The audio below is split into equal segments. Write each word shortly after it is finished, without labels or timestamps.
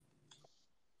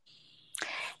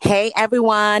Hey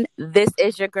everyone, this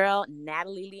is your girl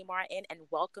Natalie Lee Martin, and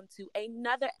welcome to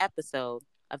another episode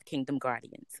of Kingdom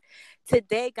Guardians.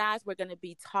 Today, guys, we're going to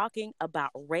be talking about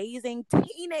raising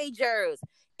teenagers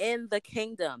in the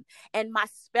kingdom. And my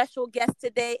special guest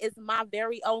today is my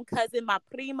very own cousin, my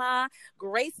prima,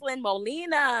 Gracelyn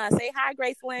Molina. Say hi,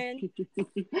 Gracelyn.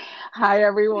 Hi,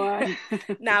 everyone.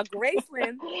 Now,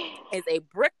 Gracelyn is a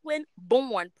Brooklyn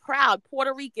born, proud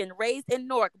Puerto Rican raised in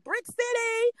Newark, Brick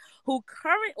City, who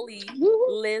currently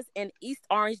lives in East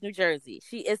Orange, New Jersey.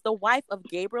 She is the wife of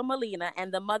Gabriel Molina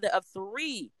and the mother of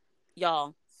three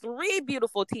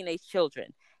beautiful teenage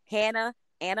children, Hannah,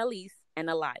 Annalise, and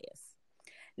Elias.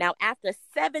 Now, after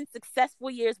 7 successful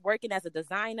years working as a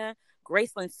designer,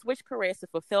 Gracelyn switched careers to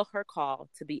fulfill her call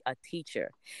to be a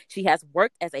teacher. She has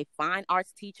worked as a fine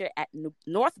arts teacher at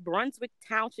North Brunswick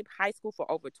Township High School for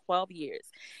over 12 years.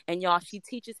 And y'all, she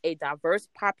teaches a diverse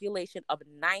population of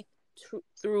ninth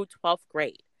through 12th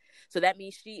grade. So that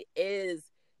means she is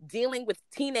dealing with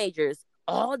teenagers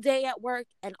all day at work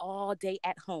and all day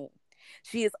at home.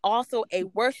 She is also a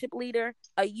worship leader,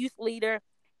 a youth leader,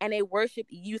 and a worship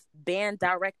youth band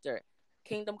director.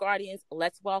 Kingdom Guardians,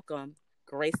 let's welcome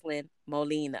Gracelyn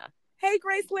Molina. Hey,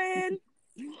 Gracelyn.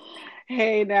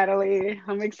 Hey, Natalie.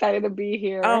 I'm excited to be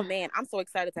Oh, here. man, I'm so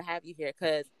excited to have you here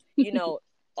because,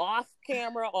 off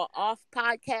camera or off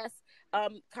podcast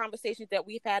conversations that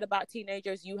we've had about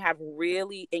teenagers, you have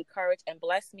really encouraged and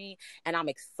blessed me. And I'm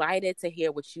excited to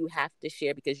hear what you have to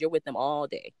share because you're with them all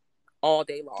day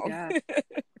long. Yes.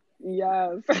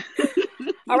 Yes.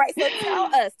 All right, so tell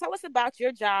us about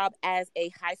your job as a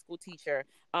high school teacher.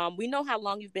 We know how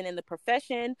long you've been in the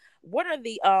profession. What are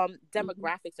the Mhm.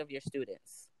 demographics of your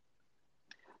students?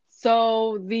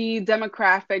 So the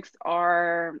demographics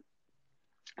are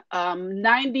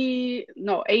 90,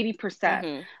 no, 80%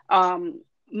 Mm-hmm. um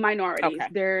minorities. Okay,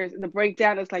 There's the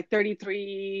breakdown is like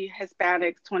 33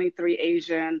 Hispanics, 23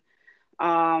 Asian,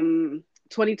 um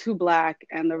 22 Black,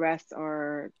 and the rest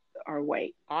are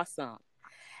white. awesome.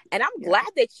 And I'm Yeah. glad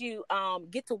that you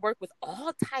get to work with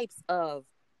all types of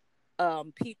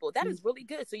people. That is really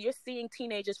good. So you're seeing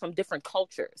teenagers from different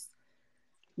cultures.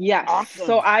 Yes.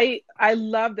 So Awesome. I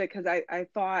loved it because I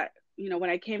thought, when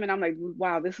I came in, I'm like,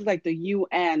 wow, this is like the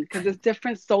UN because there's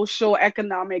different social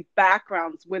economic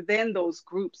backgrounds within those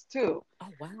groups too.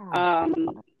 Oh wow.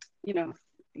 Um, you know,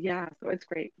 yeah, so it's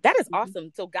great. That is Mhm.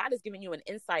 awesome. So God has given you an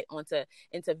insight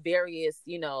into various,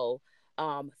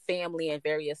 family and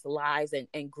various lives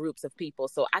and groups of people.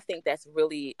 So I think that's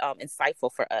really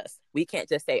insightful for us. We can't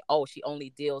just say, oh, she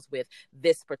only deals with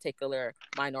this particular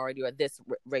minority or this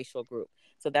racial group.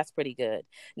 So that's pretty good.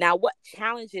 Now, what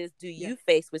challenges do Yeah. you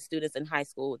face with students in high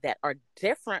school that are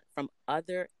different from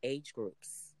other age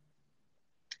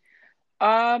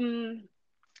Um,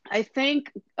 I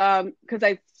think because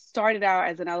I started out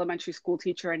as an elementary school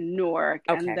teacher in Newark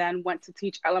and Okay. then went to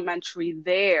teach elementary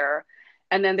there.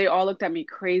 And then they all looked at me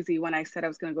crazy when I said I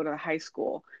was going to go to the high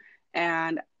school.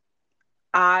 And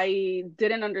I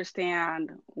didn't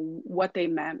understand what they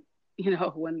meant,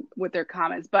 when with their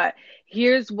comments. But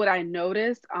here's what I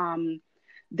noticed.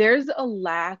 There's a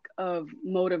lack of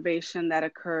motivation that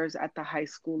occurs at the high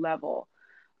school level.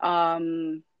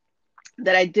 Um,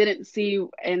 that I didn't see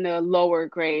in the lower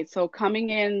grades. So coming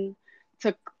in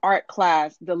to art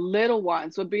class, the little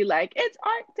ones would be like, "It's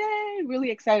art day," really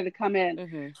excited to come in.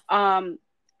 Mm-hmm. Um,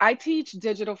 I teach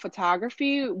digital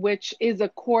photography, which is a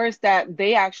course that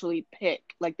they actually pick,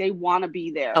 like they want to be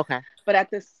there. Okay. But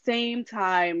at the same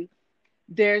time,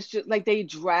 there's just like they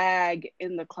drag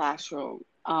in the classroom.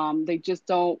 They just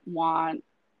don't want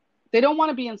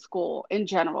to be in school in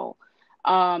general.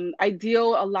 I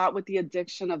deal a lot with the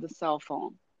addiction of the cell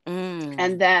phone.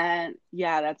 And Mm. then,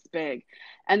 yeah, that's big.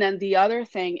 And then the other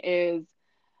thing is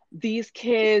these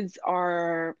kids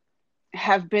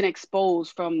have been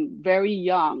exposed from very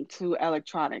young to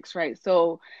electronics, right?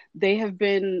 So they have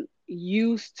been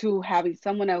used to having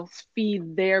someone else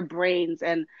feed their brains,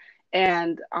 and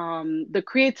the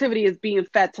creativity is being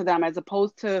fed to them as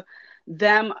opposed to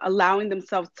them allowing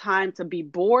themselves time to be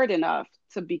bored enough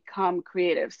to become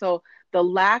creative. So the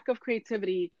lack of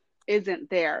creativity isn't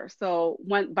there. So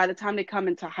when by the time they come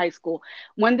into high school,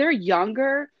 when they're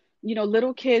younger,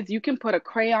 little kids, you can put a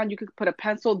crayon, you can put a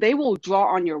pencil, they will draw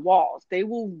on your walls. They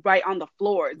will write on the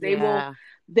floors. Yeah.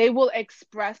 They will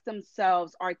express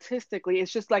themselves artistically.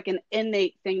 It's just like an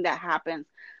innate thing that happens.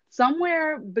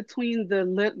 Somewhere between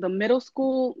the middle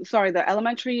school, sorry, the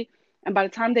elementary, and by the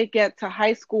time they get to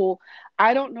high school,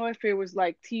 I don't know if it was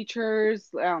like teachers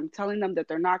telling them that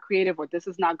they're not creative or this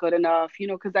is not good enough,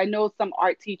 because I know some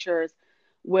art teachers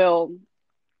will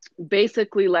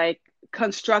basically like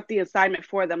construct the assignment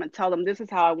for them and tell them this is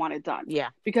how I want it done, Yeah.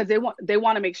 because they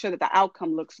want to make sure that the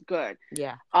outcome looks good.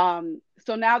 Yeah.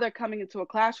 So now they're coming into a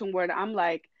classroom where I'm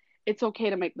like, it's okay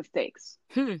to make mistakes.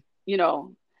 Hmm. You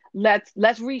know, let's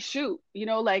reshoot. You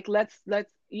know, like let's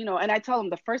you know. And I tell them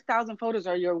the first 1,000 photos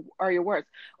are your worst.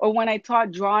 Or when I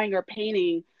taught drawing or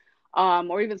painting,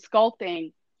 or even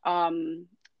sculpting,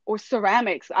 or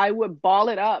ceramics, I would ball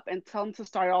it up and tell them to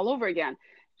start all over again.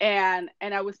 And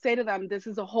I would say to them, this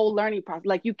is a whole learning process.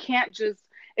 Like you can't just,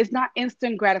 it's not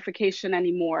instant gratification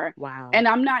anymore. Wow.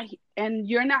 And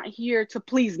you're not here to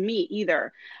please me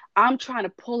either. I'm trying to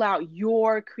pull out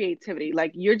your creativity.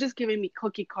 Like you're just giving me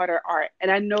cookie cutter art.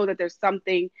 And I know that there's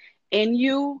something in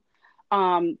you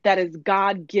that is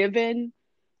God given,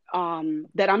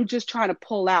 that I'm just trying to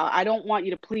pull out. I don't want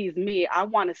you to please me. I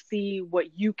want to see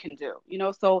what you can do, you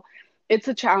know? So it's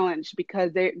a challenge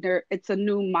because it's a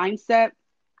new mindset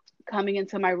coming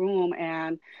into my room.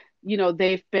 And, you know,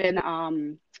 they've been,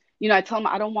 you know, I tell them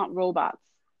I don't want robots.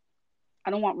 I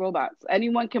don't want robots.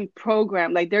 Anyone can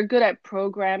program. Like they're good at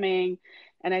programming.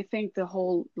 And I think the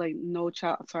whole like no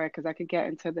child, sorry, because I could get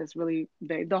into this really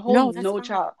big. The whole No, that's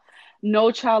fine.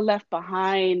 no child left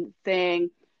behind thing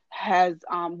has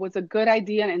was a good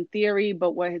idea in theory,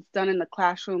 but what it's done in the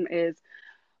classroom is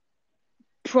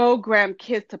program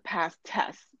kids to pass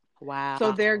tests. So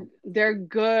Wow. they're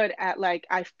good at, like,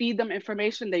 I feed them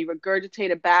information, they regurgitate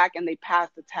it back, and they pass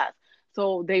the test.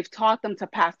 So they've taught them to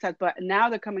pass tests, but now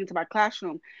they're coming to my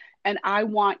classroom, and I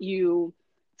want you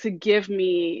to give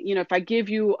me, you know, if I give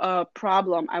you a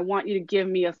problem, I want you to give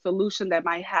me a solution that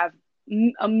might have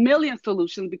a million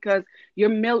solutions, because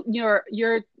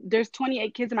you're there's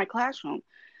 28 kids in my classroom.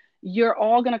 You're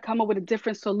all going to come up with a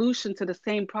different solution to the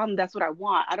same problem. That's what I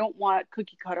want. I don't want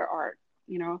cookie cutter art,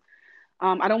 you know.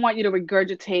 I don't want you to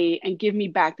regurgitate and give me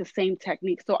back the same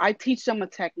technique. So I teach them a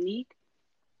technique,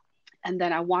 and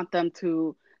then I want them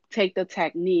to take the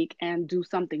technique and do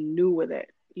something new with it,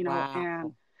 you know. Wow.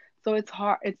 And so it's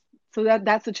hard. It's so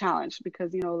that's a challenge,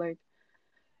 because, you know, like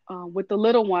with the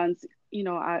little ones, you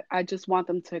know, I just want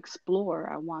them to explore.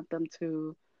 I want them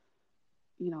to,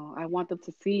 you know, I want them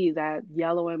to see that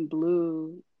yellow and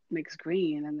blue makes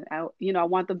green, and you know, I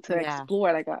want them to Yeah.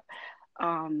 explore like a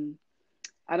um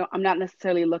I'm not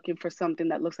necessarily looking for something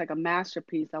that looks like a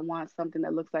masterpiece. I want something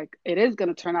that looks like it is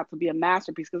going to turn out to be a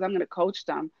masterpiece, because I'm going to coach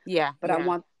them. Yeah. But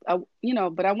Yeah. you know,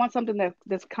 but I want something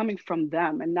that's coming from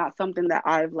them, and not something that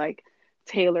I've like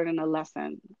tailored in a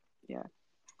lesson. Yeah. So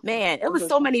Man, it those was are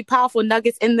so many powerful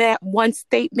nuggets in that one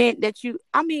statement that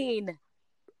I mean,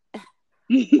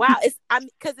 wow,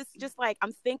 because it's just like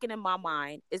I'm thinking in my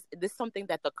mind, is this something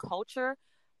that the culture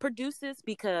produces?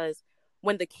 Because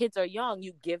when the kids are young,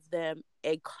 you give them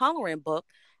a coloring book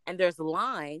and there's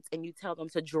lines, and you tell them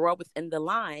to draw within the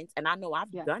lines. And I know I've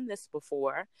yeah. done this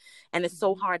before, and it's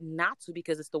so Mm-hmm. hard not to,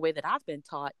 because it's the way that I've been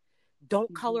taught. Don't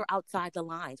Mm-hmm. color outside the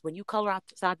lines. When you color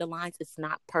outside the lines, it's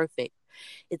not perfect.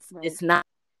 Right. It's not,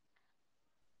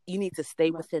 you need to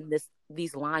stay Right. within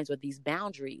these lines or these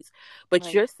boundaries. But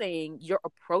Right. you're saying you're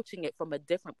approaching it from a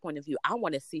different point of view. I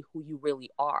want to see who you really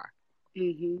are.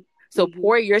 Mm-hmm. So Mm-hmm.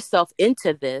 pour yourself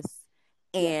into this.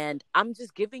 Yes. And I'm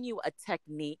just giving you a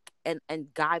technique and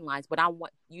guidelines, but I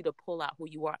want you to pull out who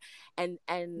you are. And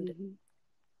Mm-hmm.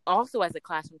 also, as a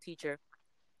classroom teacher,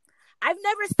 I've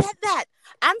never said that.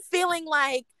 I'm feeling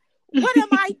like, what am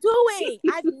I doing?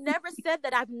 I've never said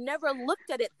that. I've never looked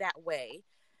at it that way.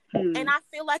 And Hmm. I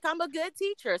feel like I'm a good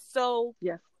teacher. So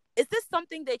Yes. is this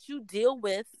something that you deal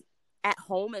with at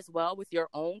home as well with your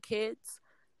own kids?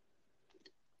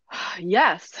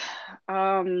 Yes.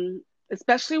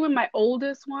 Especially with my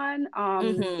oldest one.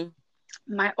 Mm-hmm.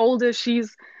 My oldest,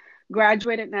 she's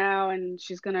graduated now, and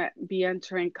she's gonna be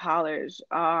entering college.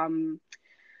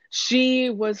 She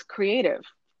was creative.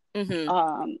 Mm-hmm.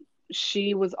 Um,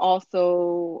 she was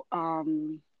also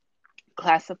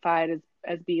classified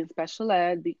as being special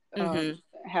ed, Mm-hmm.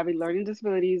 having learning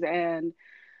disabilities, and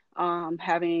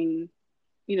having,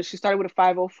 you know, she started with a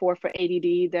 504 for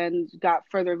ADD, then got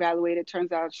further evaluated.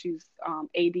 Turns out she's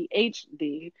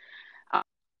ADHD.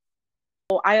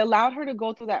 So I allowed her to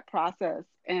go through that process,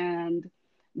 and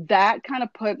that kind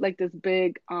of put like this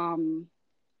big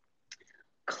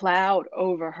cloud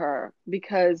over her,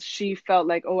 because she felt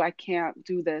like, oh, I can't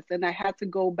do this, and I had to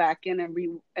go back in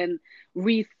and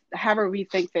re have her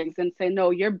rethink things and say, no,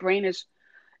 your brain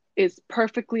is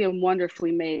perfectly and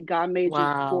wonderfully made. God made you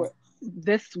Wow. for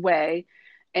this way.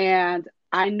 And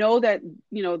I know that,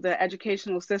 you know, the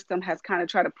educational system has kind of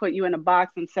tried to put you in a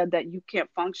box and said that you can't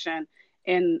function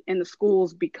in the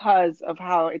schools because of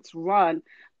how it's run,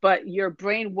 but your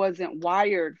brain wasn't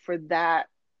wired for that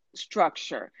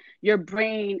structure. Your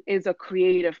brain is a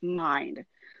creative mind.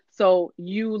 So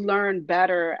you learn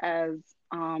better as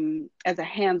a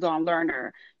hands-on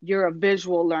learner. You're a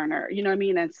visual learner. You know what I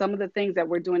mean? And some of the things that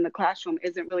we're doing in the classroom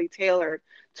isn't really tailored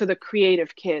to the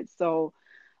creative kids. So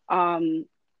um,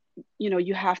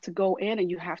 you have to go in and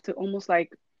you have to almost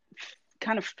like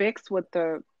kind of fix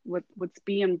what's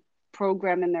being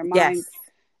programmed in their minds Yes.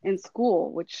 in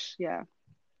school, which yeah.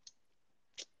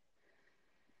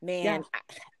 Man,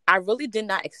 I really did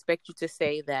not expect you to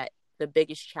say that the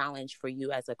biggest challenge for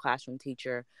you as a classroom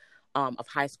teacher of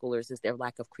high schoolers is their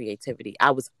lack of creativity.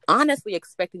 I was honestly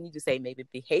expecting you to say maybe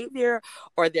behavior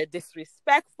or they're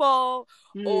disrespectful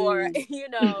or,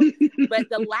 Hmm. but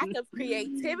the lack of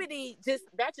creativity just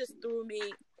threw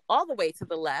me all the way to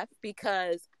the left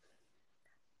because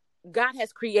God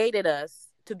has created us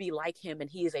to be like him and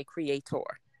he is a creator.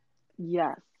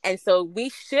 Yes. And so we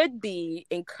should be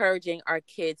encouraging our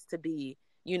kids to be,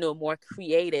 more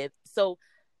creative. So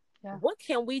Yeah. what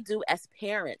can we do as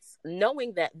parents,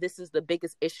 knowing that this is the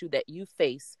biggest issue that you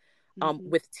face Hmm.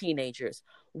 with teenagers?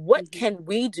 What Hmm. can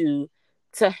we do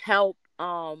to help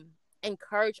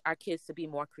encourage our kids to be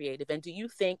more creative? And do you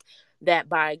think that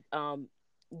by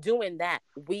doing that,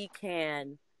 we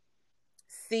can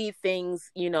see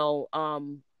things,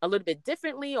 a little bit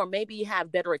differently, or maybe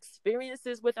have better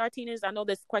experiences with our teenagers? I know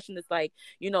this question is like,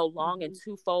 long and Hmm.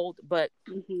 twofold, but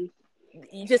Hmm.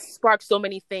 you just spark so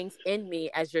many things in me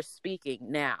as you're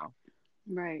speaking now.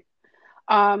 Right.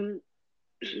 Um,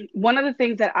 One of the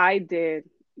things that I did,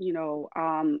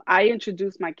 I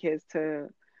introduced my kids to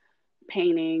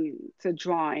painting, to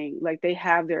drawing. Like they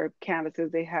have their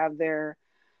canvases, they have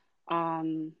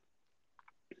um,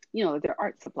 their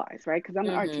art supplies, right? Because I'm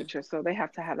an art Mm-hmm. teacher, so they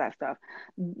have to have that stuff.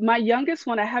 My youngest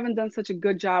one, I haven't done such a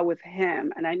good job with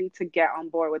him, and I need to get on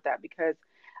board with that because,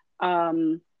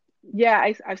 um, yeah,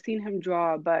 I've seen him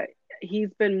draw, but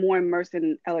he's been more immersed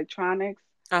in electronics,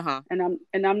 Uh-huh. and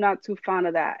I'm not too fond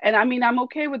of that. And I mean, I'm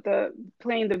okay with the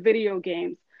playing the video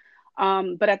games,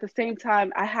 but at the same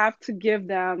time, I have to give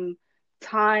them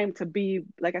time to be,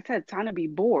 like I said, time to be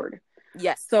bored.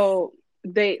 Yes. So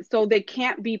they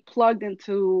can't be plugged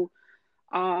into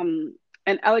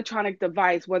an electronic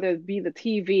device, whether it be the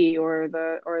TV or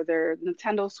their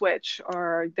Nintendo Switch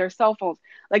or their cell phones.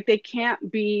 Like they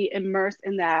can't be immersed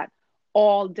in that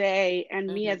all day.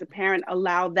 And me as a Mm-hmm. parent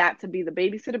allow that to be the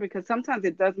babysitter because sometimes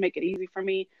it does make it easy for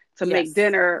me to make Yes.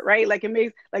 dinner, right? Like it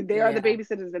makes like they are the Yeah.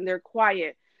 babysitters and they're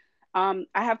quiet. I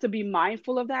have to be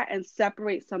mindful of that and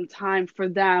separate some time for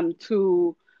them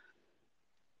to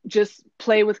just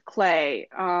play with clay,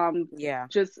 Yeah.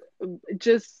 just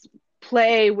just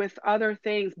play with other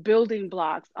things, building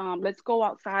blocks. Let's go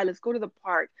outside, let's go to the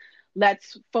park,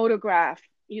 let's photograph,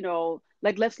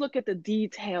 like let's look at the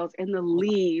details in the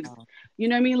leaves. Wow. You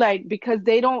know what I mean? Like because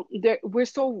we're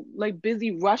so like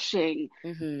busy rushing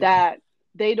Mm-hmm. that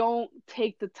they don't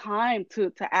take the time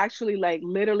to actually like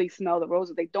literally smell the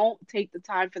roses. They don't take the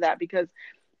time for that because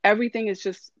everything is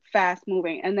just fast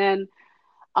moving. And then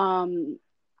um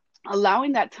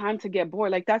allowing that time to get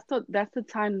bored, like that's the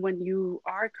time when you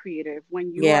are creative,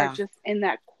 when you are Yeah. just in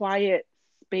that quiet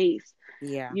space,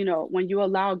 Yeah. when you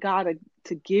allow God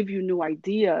to give you new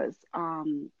ideas.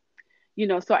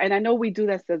 So and I know we do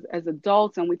this as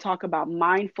adults and we talk about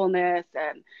mindfulness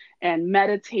and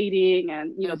meditating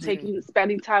and Mm-hmm.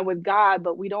 spending time with God,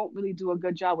 but we don't really do a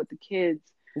good job with the kids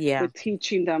Yeah. with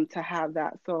teaching them to have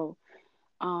that. So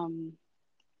um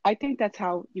I think that's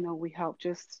how we help,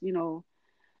 just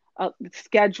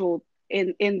schedule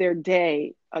in their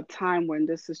day a time when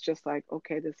this is just like,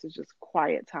 okay, this is just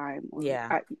quiet time, or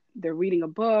Yeah. they're reading a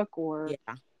book, or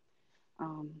Yeah.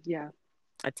 yeah.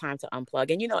 A time to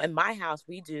unplug. And in my house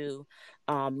we do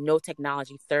no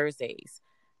technology Thursdays.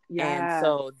 And Yes,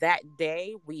 so that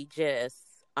day we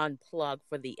just unplug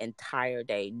for the entire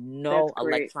day. that's No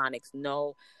great. electronics,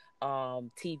 no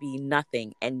TV,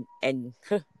 nothing. And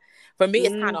for me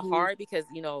it's kind of Hmm. hard because,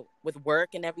 with work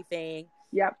and everything.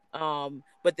 Yep.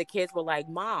 But the kids were like,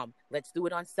 "Mom, let's do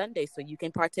it on Sunday so you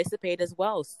can participate as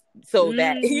well." So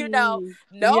that, Yes,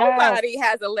 nobody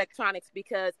has electronics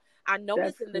because I that's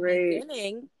noticed in the great.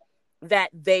 beginning that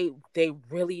they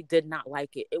really did not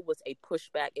like it. It was a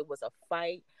pushback. It was a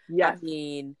fight. I Yes.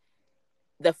 mean,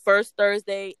 the first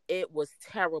Thursday, it was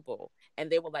terrible. And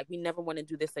they were like, we never want to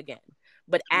do this again.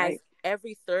 But as Right.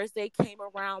 every Thursday came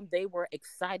around, they were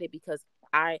excited because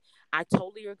I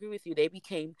totally agree with you. They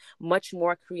became much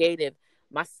more creative.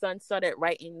 My son started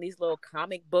writing these little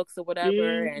comic books or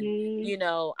whatever. And,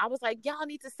 Hmm. I was like, y'all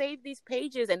need to save these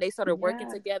pages. And they started working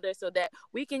Yes. together so that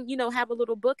we can, have a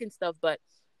little book and stuff. But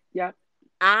Yep.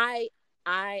 I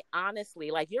I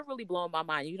honestly, like, you're really blowing my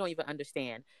mind. You don't even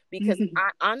understand, because I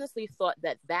honestly thought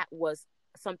that that was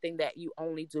something that you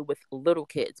only do with little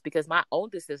kids, because my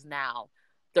oldest is now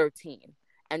 13.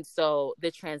 And so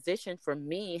the transition for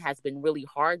me has been really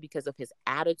hard because of his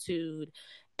attitude,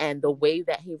 and the way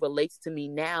that he relates to me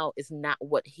now is not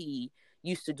what he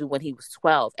used to do when he was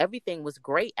 12. Everything was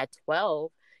great at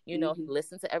 12. He Hmm.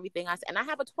 listened to everything I said. And I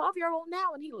have a 12-year-old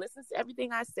now, and he listens to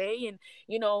everything I say. And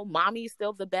mommy's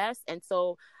still the best. And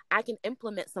so I can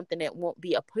implement something that won't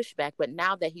be a pushback. But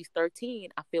now that he's 13,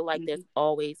 I feel like there's Hmm.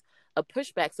 always a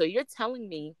pushback. So you're telling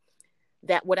me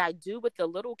that what I do with the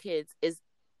little kids is,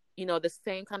 the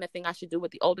same kind of thing I should do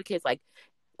with the older kids, like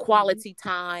Hmm. quality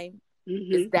time.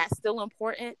 Is Hmm. that still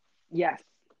important? Yes,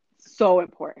 so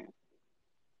important.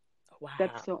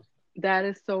 That's Wow. so that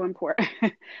is so important.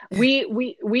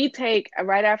 We take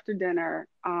right after dinner.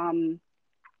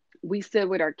 We sit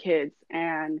with our kids,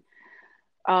 and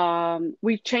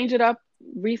we've changed it up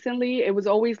recently. It was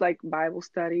always like Bible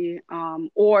study,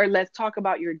 or let's talk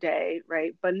about your day,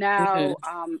 right? But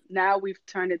Hmm. now we've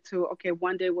turned it to, okay,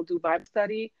 one day we'll do Bible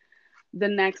study. The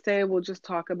next day we'll just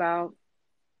talk about,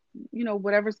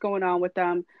 whatever's going on with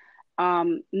them.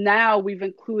 Now we've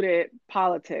included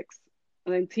politics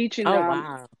and teaching Oh, them,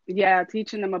 wow. yeah,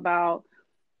 teaching them about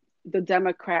the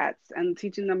Democrats and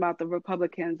teaching them about the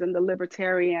Republicans and the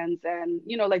Libertarians, and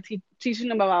like teaching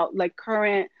them about like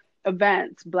current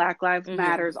events, Black Lives Hmm.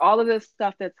 Matters, all of this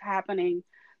stuff that's happening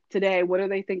today. What do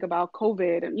they think about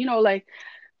COVID? And like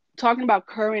talking about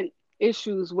current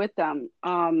issues with them.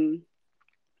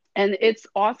 And it's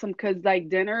awesome because like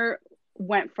dinner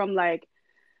went from like,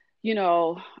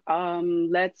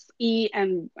 let's eat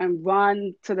and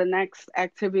run to the next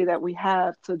activity that we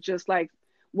have, to just like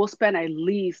we'll spend at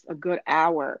least a good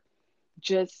hour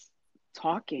just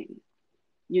talking,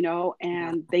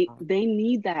 and Wow. they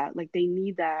need that. Like they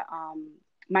need that.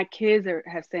 My kids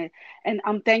have said, and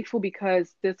I'm thankful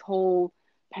because this whole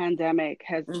pandemic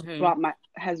has Hmm. brought my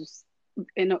has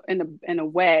in a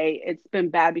way, it's been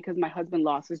bad because my husband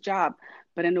lost his job,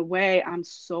 but in a way I'm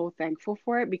so thankful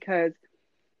for it, because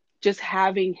just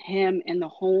having him in the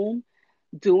home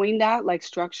doing that, like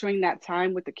structuring that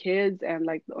time with the kids, and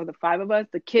like, or the five of us,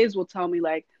 the kids will tell me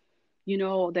like,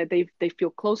 that they feel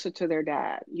closer to their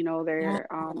dad. Oh, They're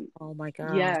oh my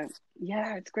gosh. yeah,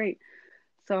 yeah, it's great.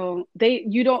 So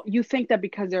you think that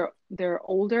because they're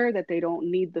older that they don't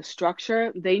need the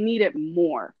structure. They need it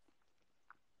more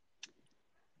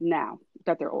now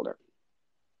that they're older.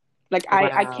 Like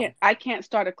Wow. I can't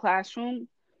start a classroom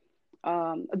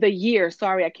the year,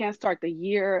 sorry, I can't start the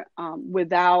year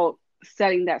without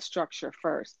setting that structure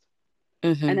first.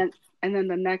 And Hmm. then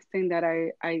the next thing that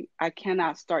I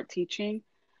cannot start teaching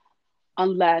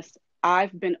unless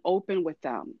I've been open with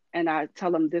them and I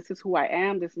tell them, this is who I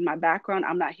am, this is my background.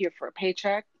 I'm not here for a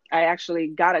paycheck. I actually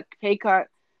got a pay cut,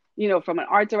 from an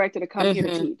art director to come here to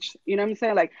Hmm. teach. You know what I'm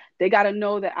saying? Like they got to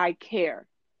know that I care.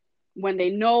 When they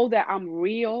know that I'm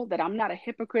real, that I'm not a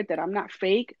hypocrite, that I'm not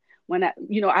fake, when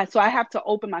so I have to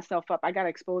open myself up. I got to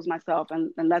expose myself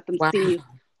and let them Wow. see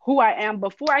who I am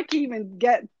before I can even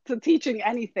get to teaching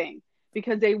anything,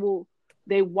 because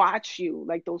they watch you.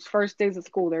 Like those first days of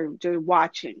school, they're just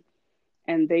watching,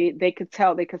 and they could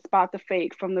tell, they could spot the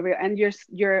fake from the real. And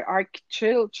our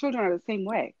children are the same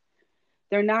way.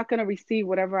 They're not going to receive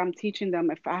whatever I'm teaching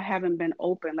them if I haven't been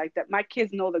open like that. My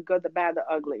kids know the good, the bad, the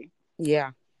ugly.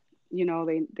 Yeah.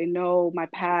 They know my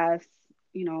past,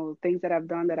 things that I've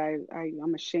done that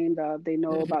I'm ashamed of. They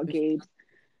know about Hmm.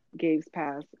 Gabe's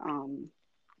past.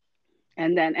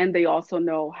 And they also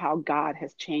know how God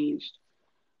has changed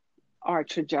our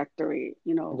trajectory,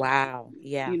 Wow.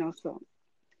 Yeah. so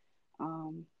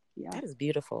um yeah. That is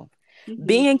beautiful. Hmm.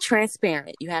 Being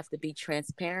transparent. You have to be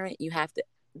transparent. You have to,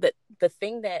 the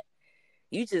thing that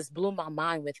you just blew my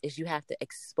mind with is you have to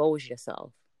expose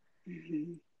yourself.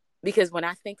 Hmm. Because when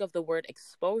I think of the word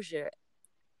exposure,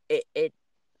 it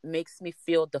makes me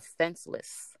feel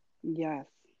defenseless. Yes.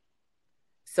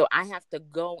 So I have to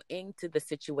go into the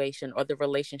situation or the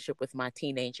relationship with my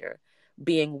teenager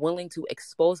being willing to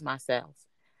expose myself,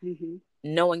 Hmm.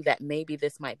 knowing that maybe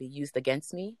this might be used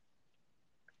against me,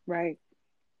 Right.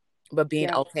 but being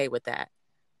Yes. okay with that.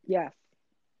 Yes.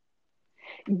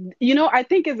 I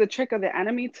think is a trick of the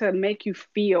enemy to make you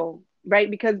feel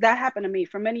right, because that happened to me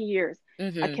for many years.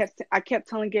 Hmm. I kept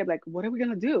telling Gabe, like, what are we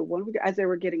gonna do? As they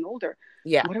were getting older,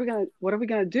 Yeah. what are we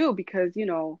gonna do? Because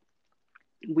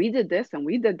we did this and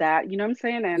we did that. You know what I'm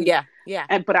saying? Yeah. Yeah.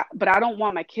 But I don't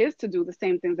want my kids to do the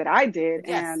same things that I did.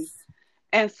 And Yes.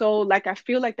 and so like I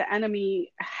feel like the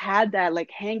enemy had that like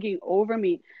hanging over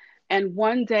me. And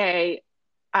one day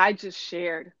I just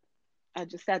shared. I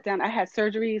just sat down. I had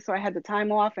surgery, so I had the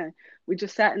time off, and we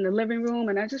just sat in the living room,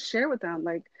 and I just shared with them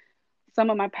like some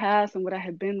of my past and what I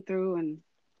had been through,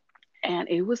 and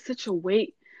it was such a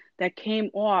weight that came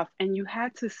off, and you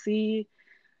had to see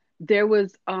there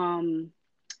was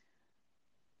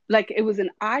like it was an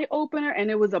eye opener and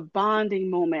it was a bonding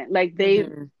moment. Like they,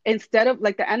 Mm-hmm. instead of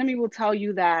like the enemy will tell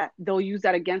you that they'll use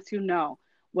that against you. No,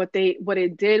 what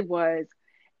it did was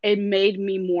it made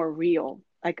me more real.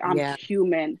 Like I'm Yeah.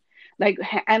 human. Like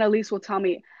Annalise will tell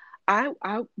me, I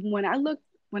when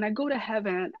I go to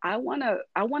heaven, I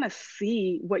wanna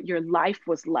see what your life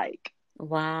was like.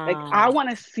 Like I Wow. want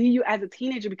to see you as a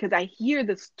teenager because I hear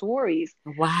the stories,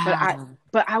 but I Wow.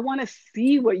 but I want to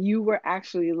see what you were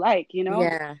actually like, you know?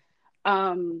 Yeah.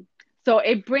 Um, so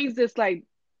it brings this like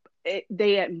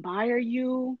they admire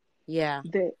you, Yeah.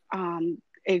 that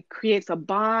it creates a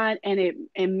bond and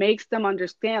it makes them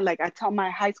understand. Like I tell my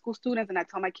high school students and I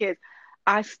tell my kids,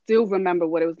 I still remember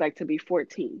what it was like to be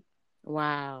 14.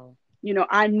 Wow. You know,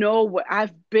 I know what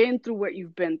I've been through, what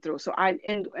you've been through. So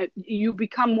and you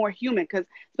become more human because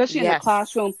especially in the Yes.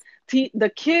 classroom,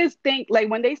 the kids think like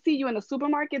when they see you in the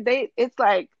supermarket, it's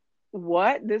like,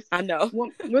 what I know.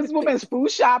 this woman's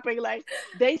food shopping. Like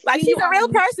they Like see she's you a on real a,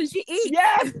 person. She eats.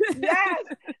 yes, yes,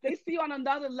 they see you on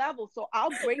another level. So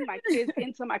I'll bring my kids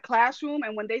into my classroom,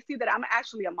 and when they see that I'm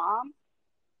actually a mom,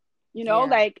 Yeah.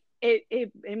 like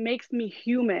it makes me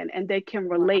human, and they can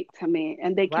Wow. relate to me,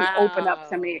 and they can open up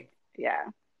to Wow. me. Yeah.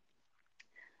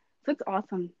 So it's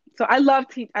awesome. So I love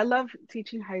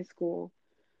teaching high school.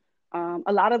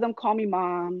 A lot of them call me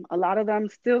mom. A lot of them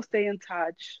still stay in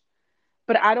touch,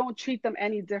 but I don't treat them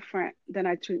any different than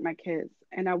I treat my kids.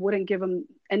 And I wouldn't give them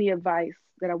any advice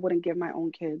that I wouldn't give my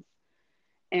own kids.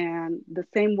 And the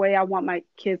same way I want my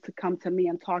kids to come to me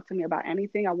and talk to me about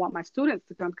anything, I want my students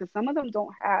to come because some of them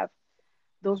don't have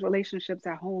those relationships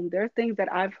at home. There are things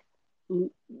that I've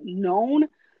known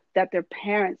that their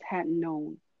parents hadn't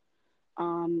known.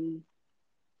 Um,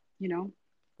 you know,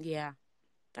 Yeah.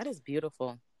 That is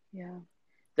beautiful. yeah.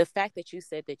 The fact that you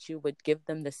said that you would give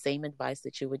them the same advice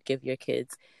that you would give your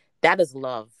kids, that is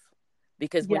love.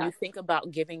 Because when you Yes, think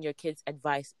about giving your kids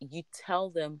advice, you tell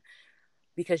them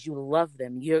because you love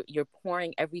them. You're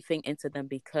pouring everything into them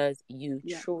because you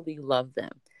yes, truly love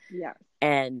them. yes.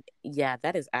 And yeah,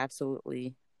 that is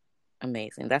absolutely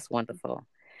amazing. That's wonderful.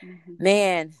 Mhm.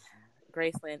 Man,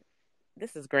 Graceland,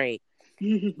 this is great.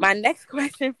 My next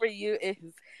question for you is,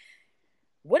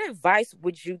 what advice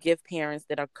would you give parents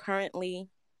that are currently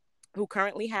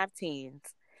have teens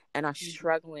and are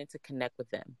struggling to connect with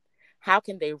them? How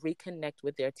can they reconnect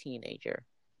with their teenager?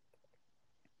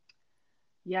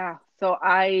 Yeah. So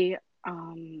I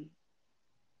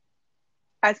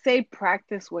say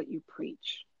practice what you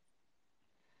preach.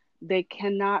 They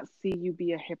cannot see you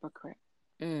be a hypocrite.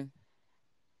 Mm,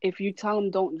 If you tell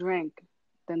them don't drink,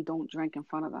 then don't drink in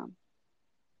front of them.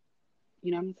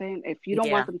 You know what I'm saying? If you don't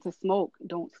want yeah. them to smoke,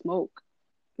 don't smoke.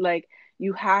 Like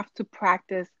you have to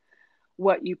practice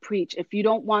what you preach. If you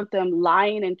don't want them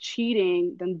lying and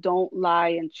cheating, then don't lie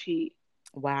and cheat.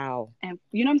 Wow. And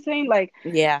you know what I'm saying? Like,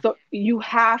 Yeah. so you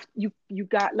have you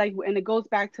got like, and it goes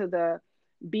back to the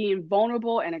being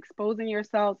vulnerable and exposing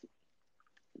yourself.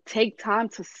 Take time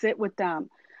to sit with them.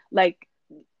 Like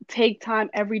take time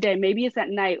every day. Maybe it's at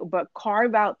night, but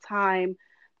carve out time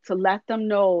to let them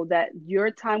know that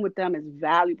your time with them is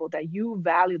valuable, that you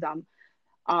value them.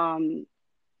 Um,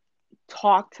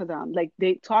 talk to them. Like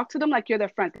they talk to them like you're their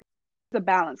friend. It's a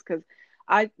balance because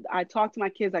I talk to my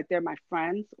kids like they're my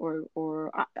friends,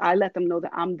 or I let them know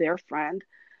that I'm their friend.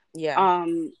 Yeah.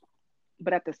 Um,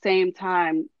 but at the same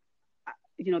time,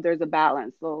 there's a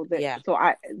balance. So that Yeah. so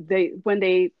I they when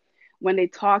they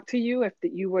talk to you, if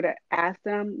you were to ask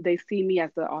them, they see me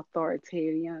as the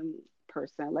authoritarian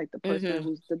person, like the person Mm-hmm.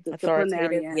 who's the Authoritative.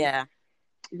 disciplinarian. Yeah.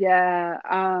 Yeah,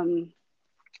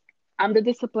 I'm the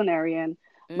disciplinarian.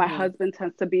 My Mm-hmm. husband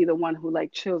tends to be the one who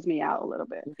like chills me out a little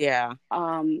bit. Yeah.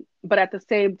 But at the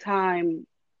same time,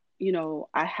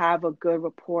 I have a good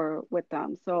rapport with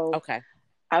them. So Okay.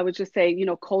 I would just say,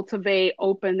 cultivate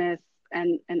openness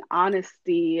and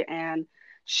honesty and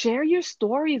share your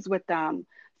stories with them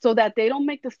so that they don't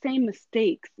make the same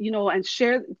mistakes, and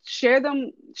share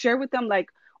with them like,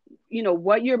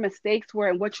 what your mistakes were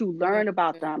and what you learned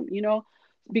about Mm-hmm. them,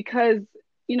 because,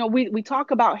 we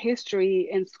talk about history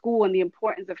in school and the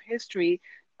importance of history.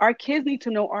 Our kids need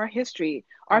to know our history,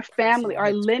 Our our family, personal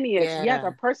our history. lineage. Yes,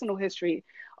 our Yeah. personal history,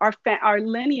 our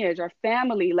lineage, our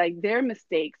family, like their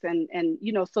mistakes, and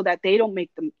so that they don't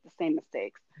make the same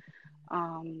mistakes.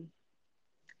 Um,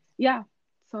 yeah.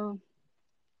 So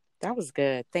That was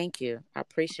good. Thank you. I Okay.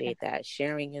 appreciate that,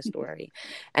 sharing your story.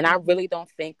 And I really don't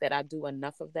think that I do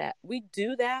enough of that. We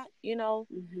do that,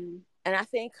 Mm-hmm. and I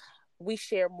think we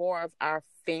share more of our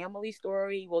family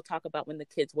story. We'll talk about when the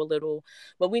kids were little,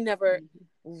 but we never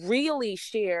Mm-hmm. really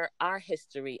share our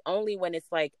history, only when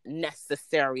it's like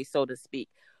necessary, so to speak.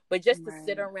 But just to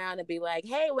sit Right. around and be like,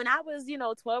 hey, when I was,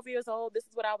 12 years old, this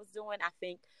is what I was doing. I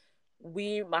think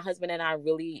my husband and I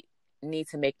really need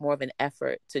to make more of an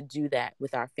effort to do that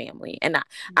with our family. And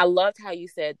I loved how you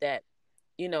said that,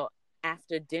 you know,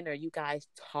 after dinner, you guys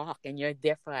talk and you're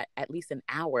there for at least an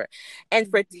hour. And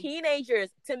for Mm-hmm. teenagers,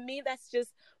 to me, that's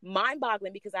just mind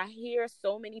boggling because I hear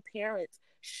so many parents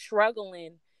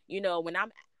struggling. When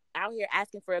I'm out here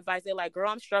asking for advice, they're like, girl,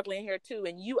 I'm struggling here too.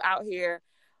 And you out here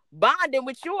bonding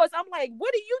with yours. I'm like,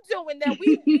 what are you doing that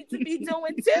we need to be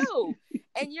doing too?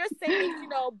 And you're saying,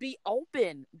 be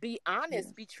open, be Yes.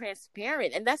 honest, be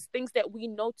transparent. And that's things that we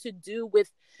know to do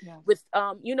with Yes.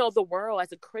 the world.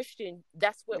 As a Christian,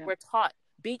 that's what Yes. we're taught.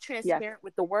 Be Yes. transparent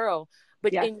with the world.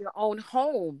 But Yes. in your own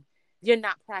home, you're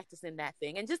not practicing that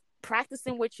thing. And just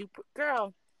practicing what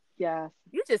girl, Yes.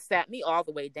 you just sat me all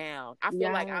the way down. I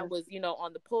feel like I Yes. was,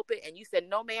 on the pulpit and you said,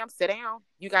 no, ma'am, sit down.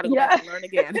 You got to go back Yeah. and learn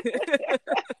again.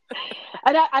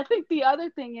 And I think the other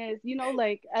thing is,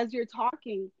 like as you're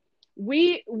talking,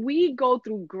 we go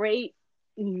through great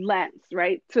lengths,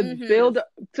 right? To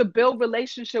hmm build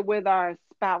relationship with our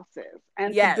spouses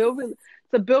and Yes.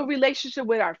 to build relationship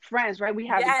with our friends, right? We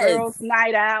have Yes. girls'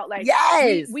 night out, like we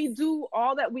Yes. we do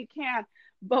all that we can,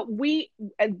 but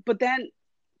then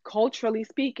culturally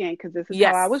speaking, because this is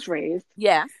how I Yes. was raised,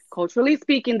 Yes. culturally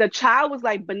speaking, the child was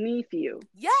like beneath you,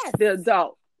 Yes. the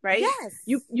adult, right? Yes.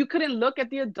 You couldn't look at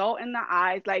the adult in the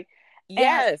eyes, like, and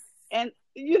Yes.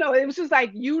 it was just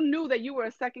like you knew that you were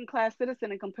a second class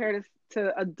citizen and compared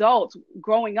to adults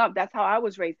growing up. That's how I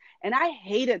was raised, and I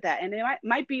hated that. And it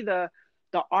might be the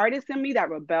artist in me that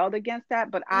rebelled against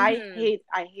that, but hmm I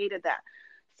hated that.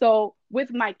 So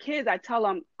with my kids, I tell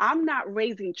them I'm not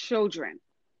raising children.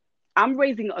 I'm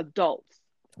raising adults.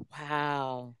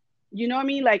 Wow. You know what I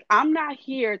mean? Like, I'm not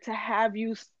here to have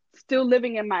you still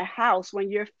living in my house when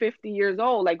you're 50 years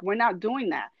old. Like, we're not doing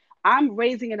that. I'm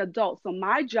raising an adult. So,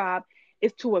 my job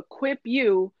is to equip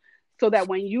you so that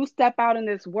when you step out in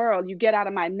this world, you get out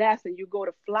of my nest and you go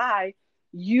to fly,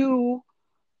 you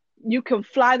you can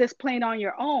fly this plane on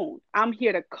your own. I'm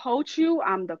here to coach you.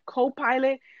 I'm the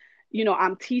co-pilot.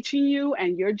 I'm teaching you,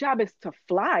 and your job is to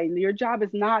fly. Your job is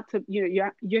not to,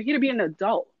 you're here to be an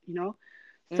adult.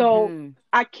 So hmm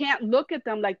I can't look at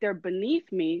them like they're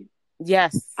beneath me. I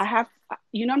Yes. have,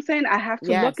 what I'm saying? I have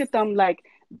to look Yes. at them like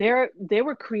they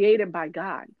were created by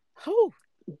God. Whew.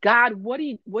 God, what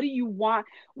do you want?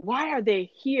 Why are they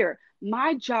here?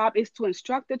 My job is to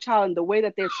instruct the child in the way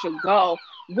that they should go.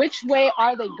 Which way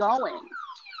are they going?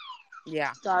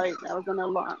 Yeah. Sorry, that was an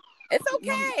alarm. It's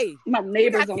My, okay. my We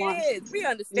neighbor's got alarm. kids. We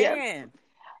Yeah. understand.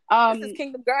 This is Um.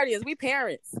 Kingdom Guardians. We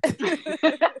parents.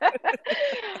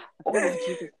 Oh,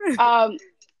 Jesus.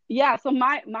 Yeah. So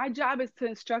my job is to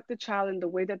instruct the child in the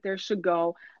way that they should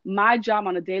go. My job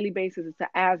on a daily basis is to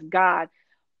ask God,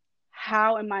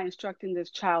 how am I instructing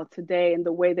this child today in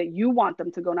the way that you want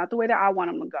them to go, not the way that I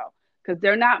want them to go? Because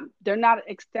they're not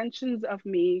extensions of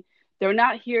me. They're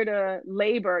not here to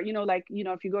labor. Like,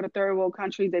 if you go to third world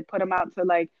countries, they put them out to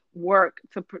like work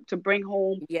to bring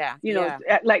home. Yeah. Yeah.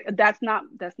 Like that's not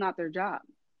their job.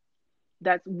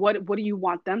 That's what do you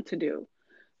want them to do?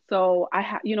 So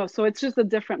so it's just a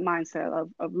different mindset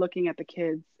of looking at the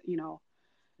kids.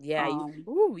 Yeah, Um,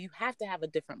 you have to have a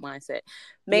different mindset.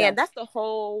 Man, yes, that's the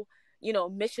whole,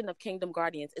 mission of Kingdom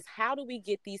Guardians is how do we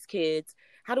get these kids,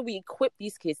 how do we equip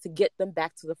these kids to get them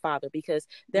back to the Father because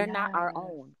they're not our yes,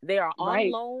 own. They are on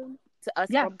right, loan to us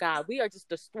yes, from God. We are just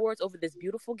the stewards over this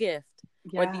beautiful gift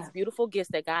or these yes, beautiful gifts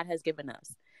that God has given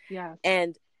us. yes.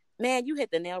 And man, you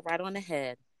hit the nail right on the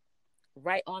head.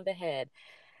 Right on the head.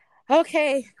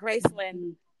 Okay,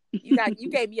 Graceland, Mhm. you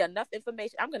gave me enough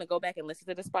information. I'm gonna go back and listen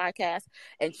to this podcast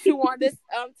and chew on this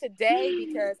today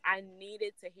because I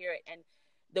needed to hear it. And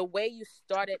the way you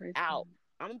started Praise out, God.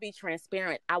 I'm gonna be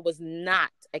transparent. I was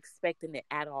not expecting it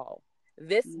at all.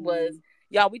 This was Mm.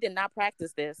 y'all, we did not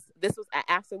practice this. This was an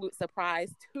absolute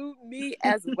surprise to me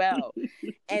as well.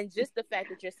 And just the fact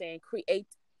that you're saying create,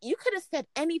 you could have said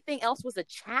anything else was a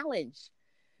challenge.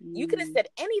 You could have Mm. said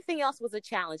anything else was a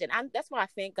challenge. And that's why I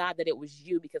thank God that it was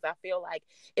you, because I feel like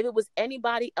if it was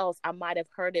anybody else, I might have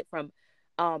heard it from,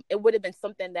 it would have been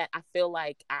something that I feel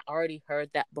like I already heard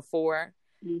that before.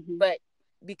 Mhm. But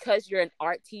because you're an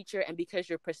art teacher and because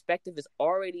your perspective is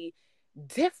already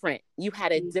different, you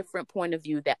had a Mm. different point of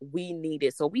view that we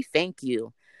needed. So we thank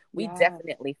you. We Yes.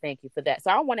 definitely thank you for that.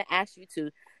 So I want to ask you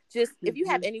to just if you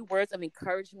have any words of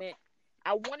encouragement,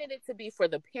 I wanted it to be for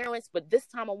the parents, but this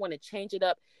time I want to change it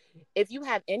up. If you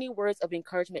have any words of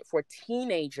encouragement for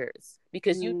teenagers,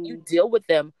 because you deal with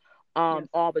them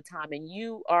all the time, and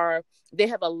they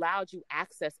have allowed you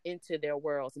access into their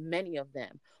worlds, many of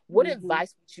them. What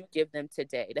advice would you give them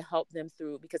today to help them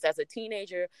through? Because as a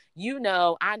teenager,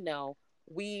 I know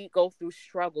we go through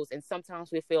struggles, and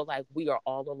sometimes we feel like we are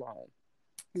all alone.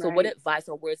 So what advice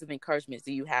or words of encouragement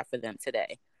do you have for them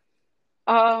today?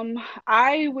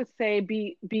 I would say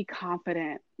be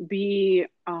confident.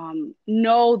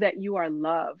 Know that you are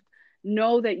loved.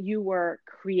 Know that you were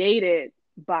created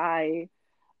by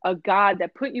a God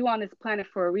that put you on this planet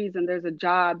for a reason. There's a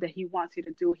job that he wants you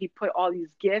to do. He put all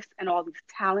these gifts and all these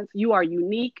talents. You are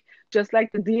unique, just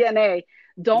like the DNA.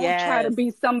 Don't try to Yes. be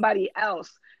somebody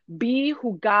else. Be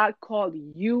who God called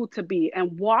you to be,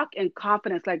 and walk in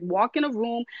confidence. Like, walk in a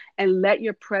room and let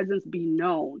your presence be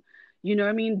known. You know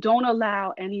what I mean? Don't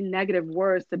allow any negative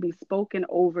words to be spoken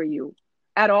over you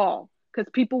at all, because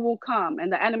people will come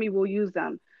and the enemy will use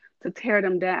them to tear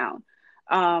them down.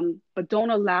 But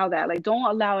don't allow that. Like, don't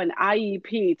allow an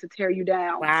IEP to tear you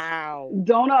down. Wow.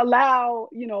 Don't allow,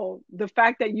 the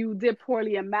fact that you did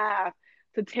poorly in math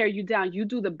to tear you down. You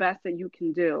do the best that you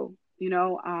can do,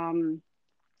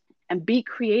 and be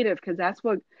creative, because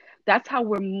that's how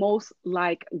we're most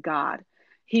like God.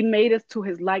 He made us to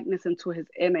his likeness and to his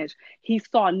image. He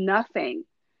saw nothing,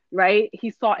 right?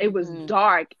 He saw it was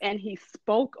dark, and he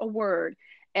spoke a word,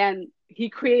 and he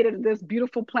created this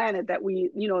beautiful planet that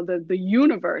the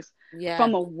universe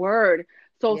from a word.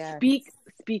 So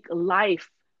speak life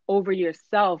over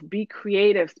yourself. Be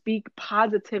creative, speak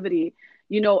positivity.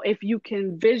 If you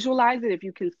can visualize it, if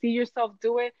you can see yourself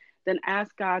do it, then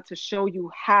ask God to show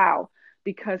you how,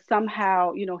 because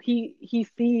somehow, he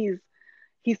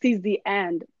sees the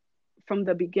end from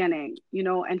the beginning,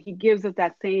 and he gives us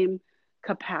that same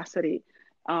capacity.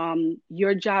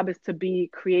 Your job is to be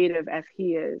creative as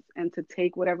he is, and to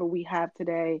take whatever we have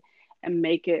today and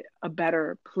make it a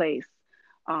better place.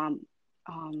 Um,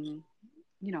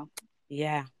 you know.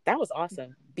 Yeah, that was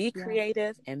awesome. Be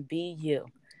creative and be you.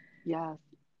 Yes.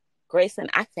 Grayson,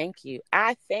 I thank you.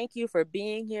 I thank you for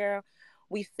being here.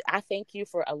 I thank you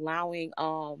for allowing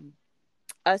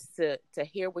us to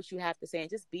hear what you have to say, and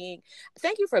just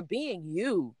thank you for being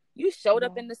you. You showed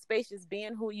up in the space just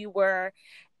being who you were,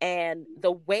 and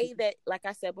the way that, like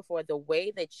I said before, the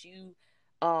way that you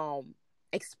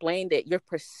explained it, your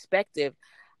perspective,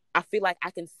 I feel like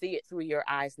I can see it through your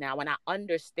eyes now, and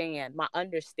my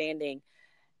understanding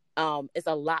is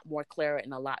a lot more clearer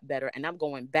and a lot better, and I'm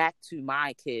going back to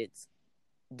my kids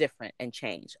different and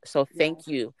change. So thank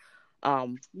you.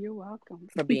 You're welcome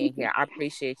for being here. I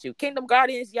appreciate you. Kingdom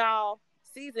Guardians, y'all,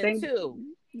 season 2,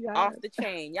 off the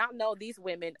chain. Y'all know these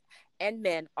women and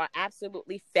men are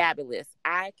absolutely fabulous.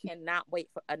 I cannot wait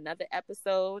for another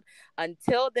episode.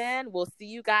 Until then, we'll see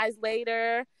you guys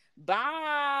later.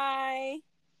 Bye.